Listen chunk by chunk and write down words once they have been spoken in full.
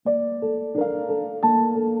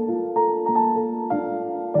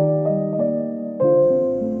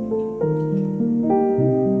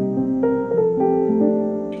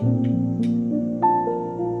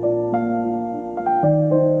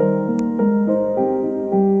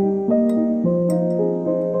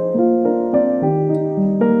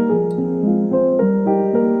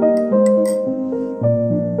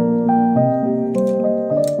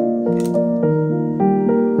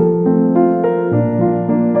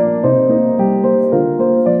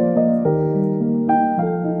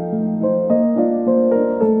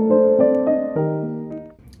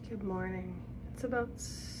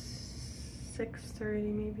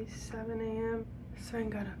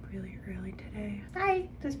really early today. Hi,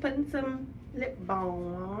 just putting some lip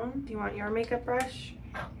balm on. Do you want your makeup brush?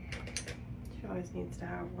 She always needs to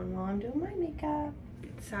have one while I'm doing my makeup.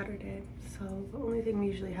 It's Saturday, so the only thing we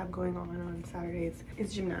usually have going on Saturdays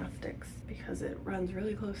is gymnastics because it runs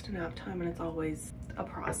really close to nap time and it's always a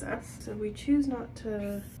process. So we choose not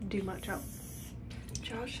to do much else.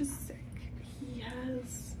 Josh is sick. He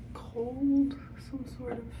has cold, some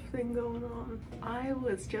sort of thing going on. I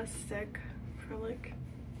was just sick for like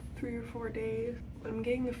 3 or 4 days. I'm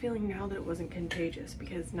getting the feeling now that it wasn't contagious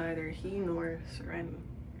because neither he nor Seren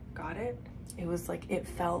got it. It was like, it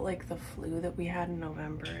felt like the flu that we had in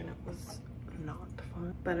November and it was not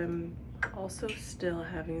fun. But I'm also still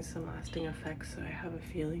having some lasting effects, so I have a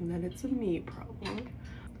feeling that it's a me problem.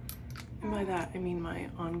 And by that, I mean my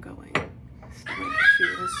ongoing stomach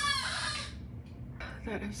issues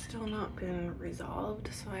that have still not been resolved.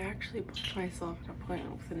 So I actually booked myself an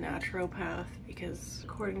appointment with a naturopath because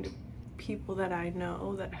according to people that I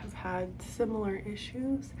know that have had similar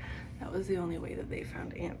issues, that was the only way that they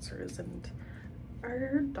found answers, and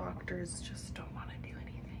our doctors just don't want to do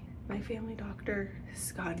anything. My family doctor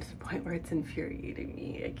has gotten to the point where it's infuriating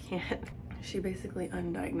me. I can't. She basically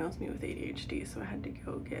undiagnosed me with ADHD, so I had to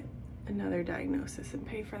go get another diagnosis and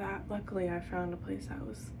pay for that. Luckily, I found a place that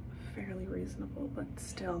was fairly reasonable, but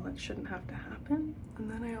still, that shouldn't have to happen. And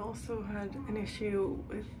then I also had an issue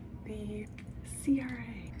with the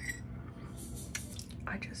CRA.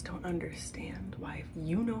 I just don't understand why, if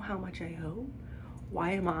you know how much I owe, why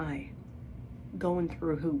am I going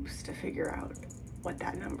through hoops to figure out what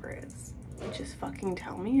that number is? Just fucking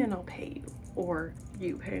tell me and I'll pay you, or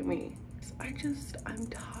you pay me. I'm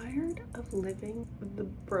tired of living the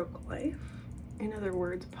broke life. In other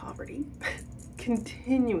words, poverty.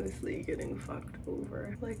 Continuously getting fucked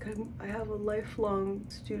over. Like I have a lifelong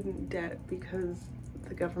student debt because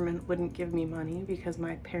the government wouldn't give me money because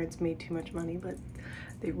my parents made too much money, but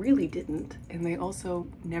they really didn't. And they also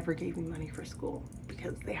never gave me money for school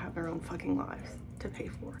because they have their own fucking lives to pay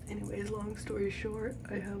for. Anyways, long story short,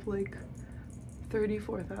 I have like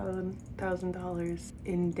 $34,000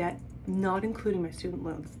 in debt, not including my student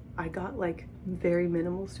loans. I got like very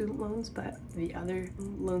minimal student loans, but the other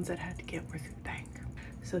loans that I had to get were through the bank.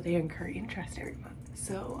 So they incur interest every month.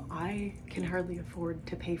 So I can hardly afford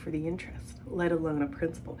to pay for the interest, let alone a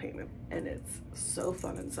principal payment. And it's so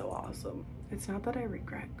fun and so awesome. It's not that I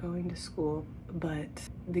regret going to school, but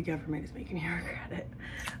the government is making me regret it.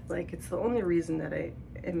 Like, it's the only reason that I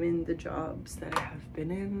am in the jobs that I have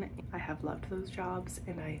been in. I have loved those jobs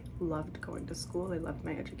and I loved going to school. I loved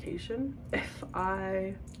my education. If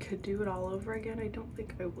I could do it all over again, I don't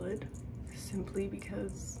think I would, simply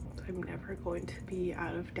because I'm never going to be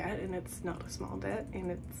out of debt, and it's not a small debt,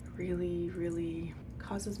 and it's really, really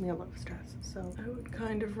causes me a lot of stress. So I would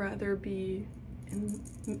kind of rather be in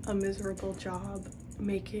a miserable job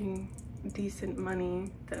making decent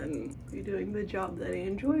money than be doing the job that I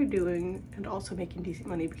enjoy doing and also making decent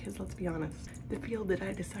money, because let's be honest, the field that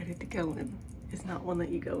I decided to go in is not one that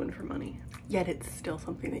you go in for money. Yet it's still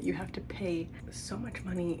something that you have to pay so much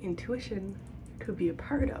money in tuition to be a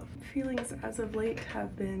part of. Feelings as of late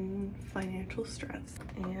have been financial stress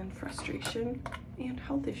and frustration and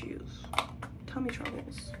health issues, tummy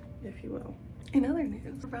troubles, if you will. In other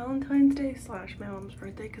news, for Valentine's Day / my mom's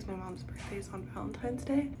birthday, because my mom's birthday is on Valentine's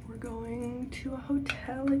Day, we're going to a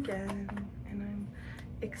hotel again, and I'm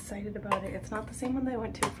excited about it. It's not the same one that I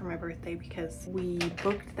went to for my birthday because we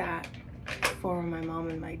booked that for my mom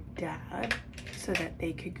and my dad so that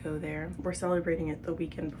they could go there. We're celebrating it the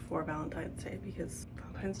weekend before Valentine's Day because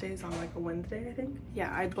Valentine's Day is on like a Wednesday, I think.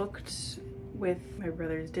 Yeah, I booked with my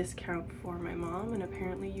brother's discount for my mom, and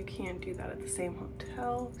apparently you can't do that at the same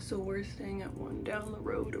hotel. So we're staying at one down the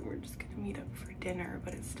road and we're just gonna meet up for dinner,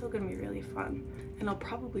 but it's still gonna be really fun. And I'll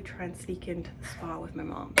probably try and sneak into the spa with my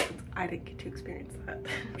mom since I didn't get to experience that.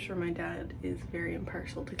 I'm sure my dad is very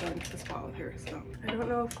impartial to go into the spa with her, so I don't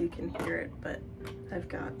know if you can hear it, but I've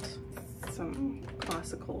got some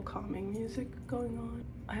classical calming music going on.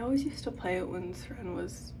 I always used to play it when Seren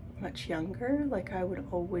was much younger. Like, I would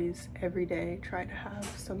always every day try to have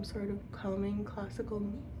some sort of calming classical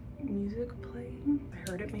music playing.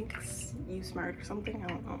 I heard it makes you smart or something, I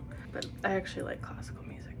don't know, but I actually like classical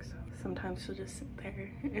music, so sometimes she'll just sit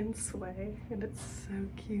there and sway, and it's so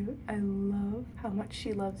cute. I love how much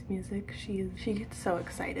she loves music. She gets so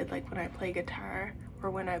excited like when I play guitar or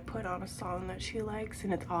when I put on a song that she likes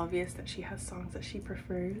and it's obvious that she has songs that she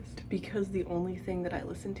prefers, because the only thing that I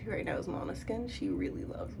listen to right now is Måneskin. She really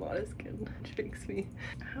loves Måneskin, which makes me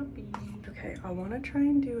happy. Okay, I want to try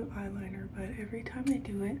and do eyeliner, but every time I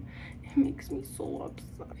do it, it makes me so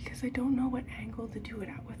upset because I don't know what angle to do it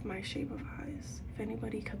at with my shape of eyes. If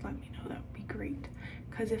anybody could let me know, that would be great.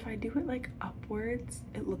 Because if I do it like upwards,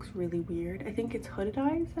 it looks really weird. I think it's hooded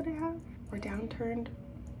eyes that I have, or downturned,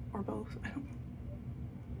 or both. I don't know.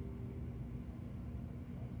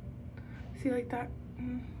 See, like that?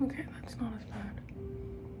 Okay, that's not as bad.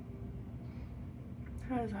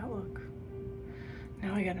 How does that look?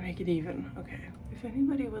 Now I gotta make it even. Okay. If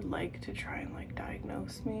anybody would like to try and like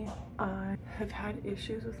diagnose me, I have had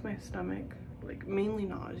issues with my stomach, like mainly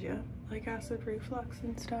nausea, like acid reflux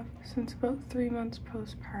and stuff, since about 3 months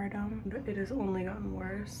postpartum. It has only gotten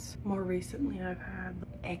worse. More recently, I've had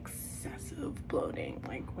excessive bloating.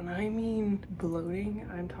 Like when I mean bloating,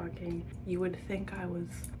 I'm talking, you would think I was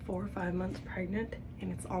 4 or 5 months pregnant,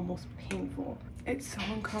 and it's almost painful. It's so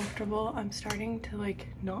uncomfortable. I'm starting to like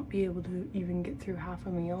not be able to even get through half a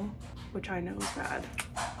meal, which I know is bad.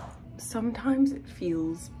 Sometimes it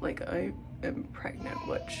feels like I am pregnant,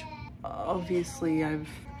 which obviously I've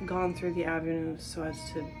gone through the avenues so as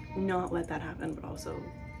to not let that happen, but also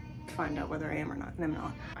find out whether I am or not, and I'm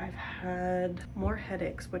not. I've had more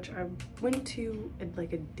headaches, which I went to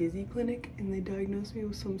like a dizzy clinic and they diagnosed me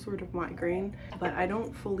with some sort of migraine, but I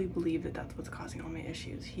don't fully believe that that's what's causing all my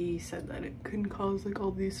issues. He said that it couldn't cause like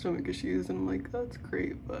all these stomach issues, and I'm like, that's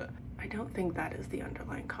great, but I don't think that is the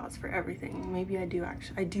underlying cause for everything. Maybe I do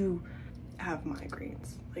have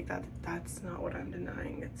migraines. Like that's not what I'm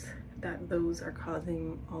denying. It's that those are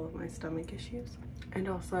causing all of my stomach issues. And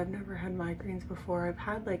also, I've never had migraines before. I've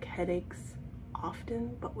had like headaches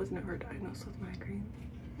often, but was never diagnosed with migraines.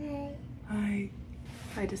 Hi.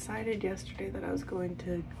 I decided yesterday that I was going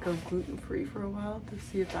to go gluten-free for a while to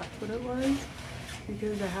see if that's what it was,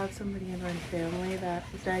 because I have somebody in my family that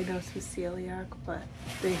was diagnosed with celiac, but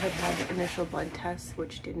they had had the initial blood tests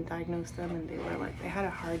which didn't diagnose them, and they had a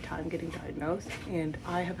hard time getting diagnosed. And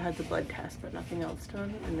I have had the blood test but nothing else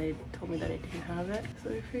done, and they told me that I didn't have it. So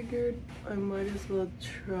I figured I might as well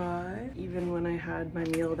try, even when I had my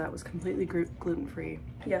meal that was completely gluten-free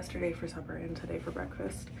yesterday for supper and today for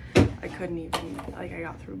breakfast. I couldn't even, like, I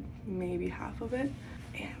got through maybe half of it,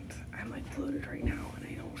 and I'm like bloated right now and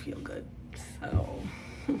I don't feel good. So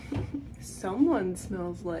someone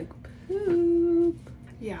smells like poop.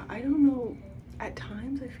 Yeah, I don't know. At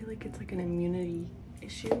times I feel like it's like an immunity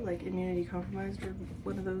issue, like immunity compromised or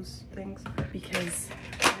one of those things, because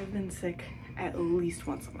I've been sick at least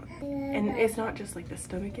once a month. And it's not just like the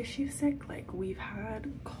stomach issue sick, like we've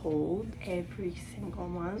had cold every single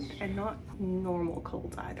month, and not normal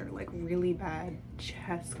colds either, like really bad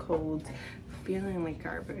chest colds, feeling like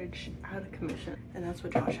garbage, out of commission. And that's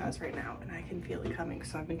what Josh has right now, and I can feel it coming,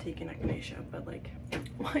 so I've been taking echinacea, but like,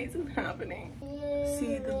 why is it happening?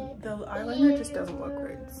 See, the eyeliner just doesn't look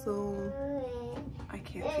right, so I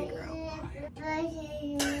can't figure out why.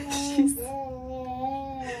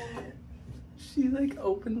 She like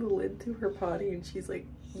opened the lid to her potty and she's like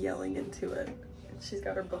yelling into it. She's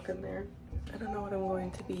got her book in there. I don't know what I'm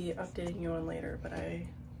going to be updating you on later, but I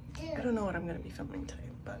don't know what I'm going to be filming today,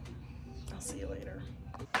 but I'll see you later.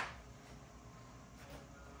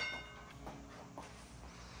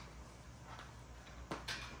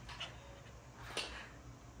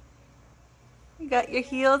 You got your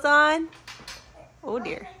heels on? Oh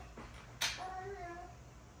dear.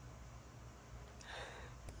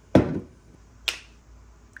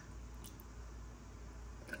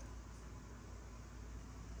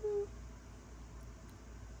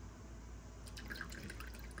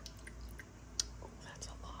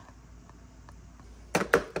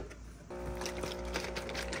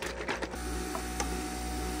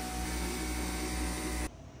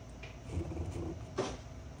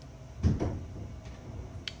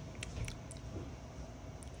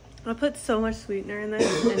 I put so much sweetener in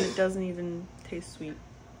this and it doesn't even taste sweet.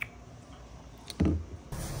 We're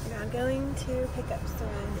now going to pick up Son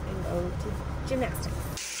and go to gymnastics.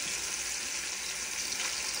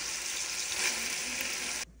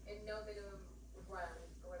 And no minimum run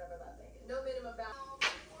or whatever that thing is. No minimum balance.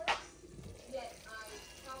 Yet I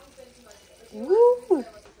probably spend too much. Woo!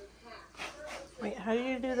 Wait, how do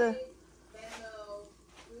you do the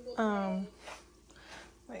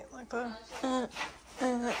wait, like that?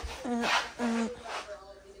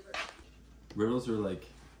 Riddles are like,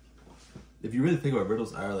 if you really think about it,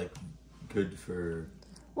 riddles are like good for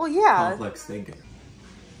Well, yeah. complex thinking.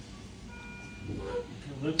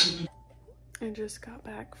 I just got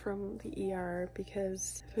back from the ER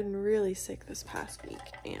because I've been really sick this past week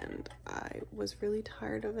and I was really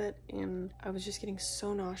tired of it, and I was just getting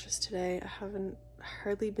so nauseous today. I haven't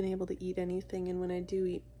hardly been able to eat anything, and when I do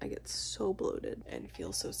eat, I get so bloated and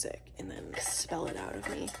feel so sick and then expel it out of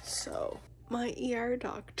me. So my ER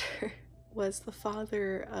doctor was the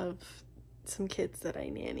father of some kids that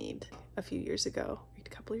I nannied a few years ago, a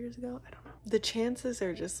couple of years ago, I don't know. The chances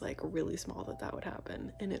are just like really small that that would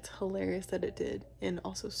happen, and it's hilarious that it did, and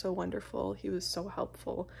also so wonderful. He was so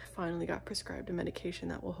helpful. Finally got prescribed a medication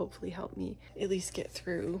that will hopefully help me at least get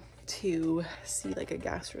through to see like a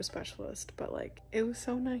gastro specialist. But like, it was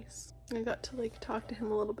so nice. I got to like talk to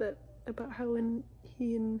him a little bit about how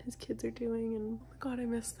he and his kids are doing, and oh my god, I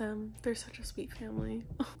miss them. They're such a sweet family.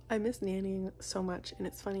 I miss nannying so much, and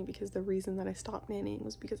it's funny because the reason that I stopped nannying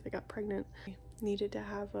was because I got pregnant. I needed to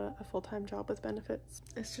have a full-time job with benefits.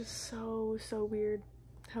 It's just so weird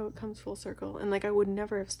how it comes full circle, and like I would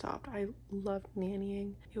never have stopped. I loved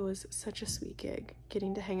nannying. It was such a sweet gig,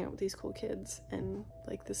 getting to hang out with these cool kids and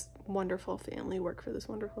like this wonderful family, work for this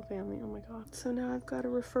wonderful family. Oh my god. So now I've got a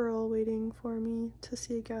referral waiting for me to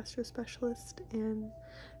see a gastro specialist and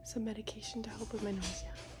some medication to help with my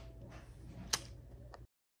nausea.